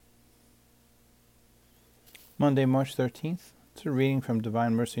Monday, March 13th. It's a reading from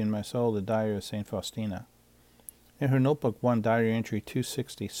Divine Mercy in My Soul, the Diary of St. Faustina. In her Notebook 1, Diary Entry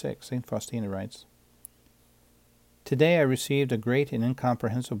 266, St. Faustina writes, "Today I received a great and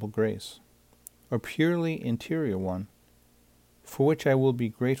incomprehensible grace, a purely interior one, for which I will be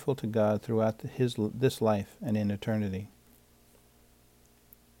grateful to God throughout this life and in eternity."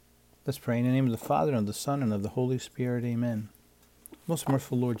 Let's pray. In the name of the Father, and of the Son, and of the Holy Spirit. Amen. Most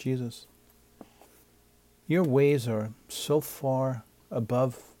merciful Lord Jesus, your ways are so far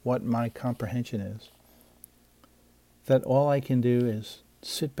above what my comprehension is, that all I can do is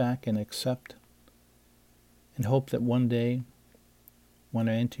sit back and accept and hope that one day, when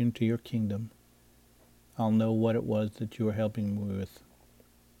I enter into your kingdom, I'll know what it was that you were helping me with.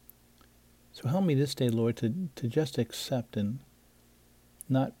 So help me this day, Lord, to just accept and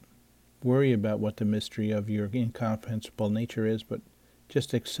not worry about what the mystery of your incomprehensible nature is, but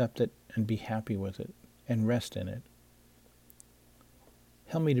just accept it and be happy with it and rest in it.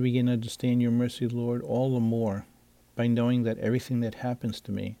 Help me to begin to understand your mercy, Lord, all the more by knowing that everything that happens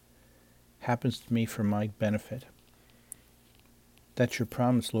to me for my benefit. That's your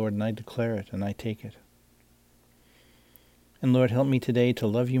promise, Lord, and I declare it and I take it. And Lord, help me today to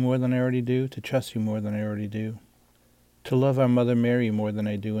love you more than I already do, to trust you more than I already do, to love our Mother Mary more than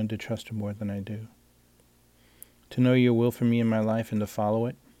I do, and to trust her more than I do, to know your will for me in my life and to follow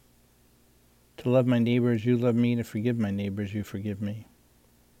it, to love my neighbor as you love me, to forgive my neighbor as you forgive me.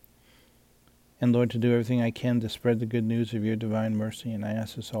 And Lord, to do everything I can to spread the good news of your divine mercy. And I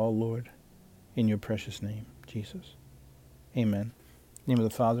ask this all, Lord, in your precious name, Jesus. Amen. In the name of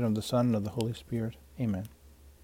the Father, and of the Son, and of the Holy Spirit. Amen.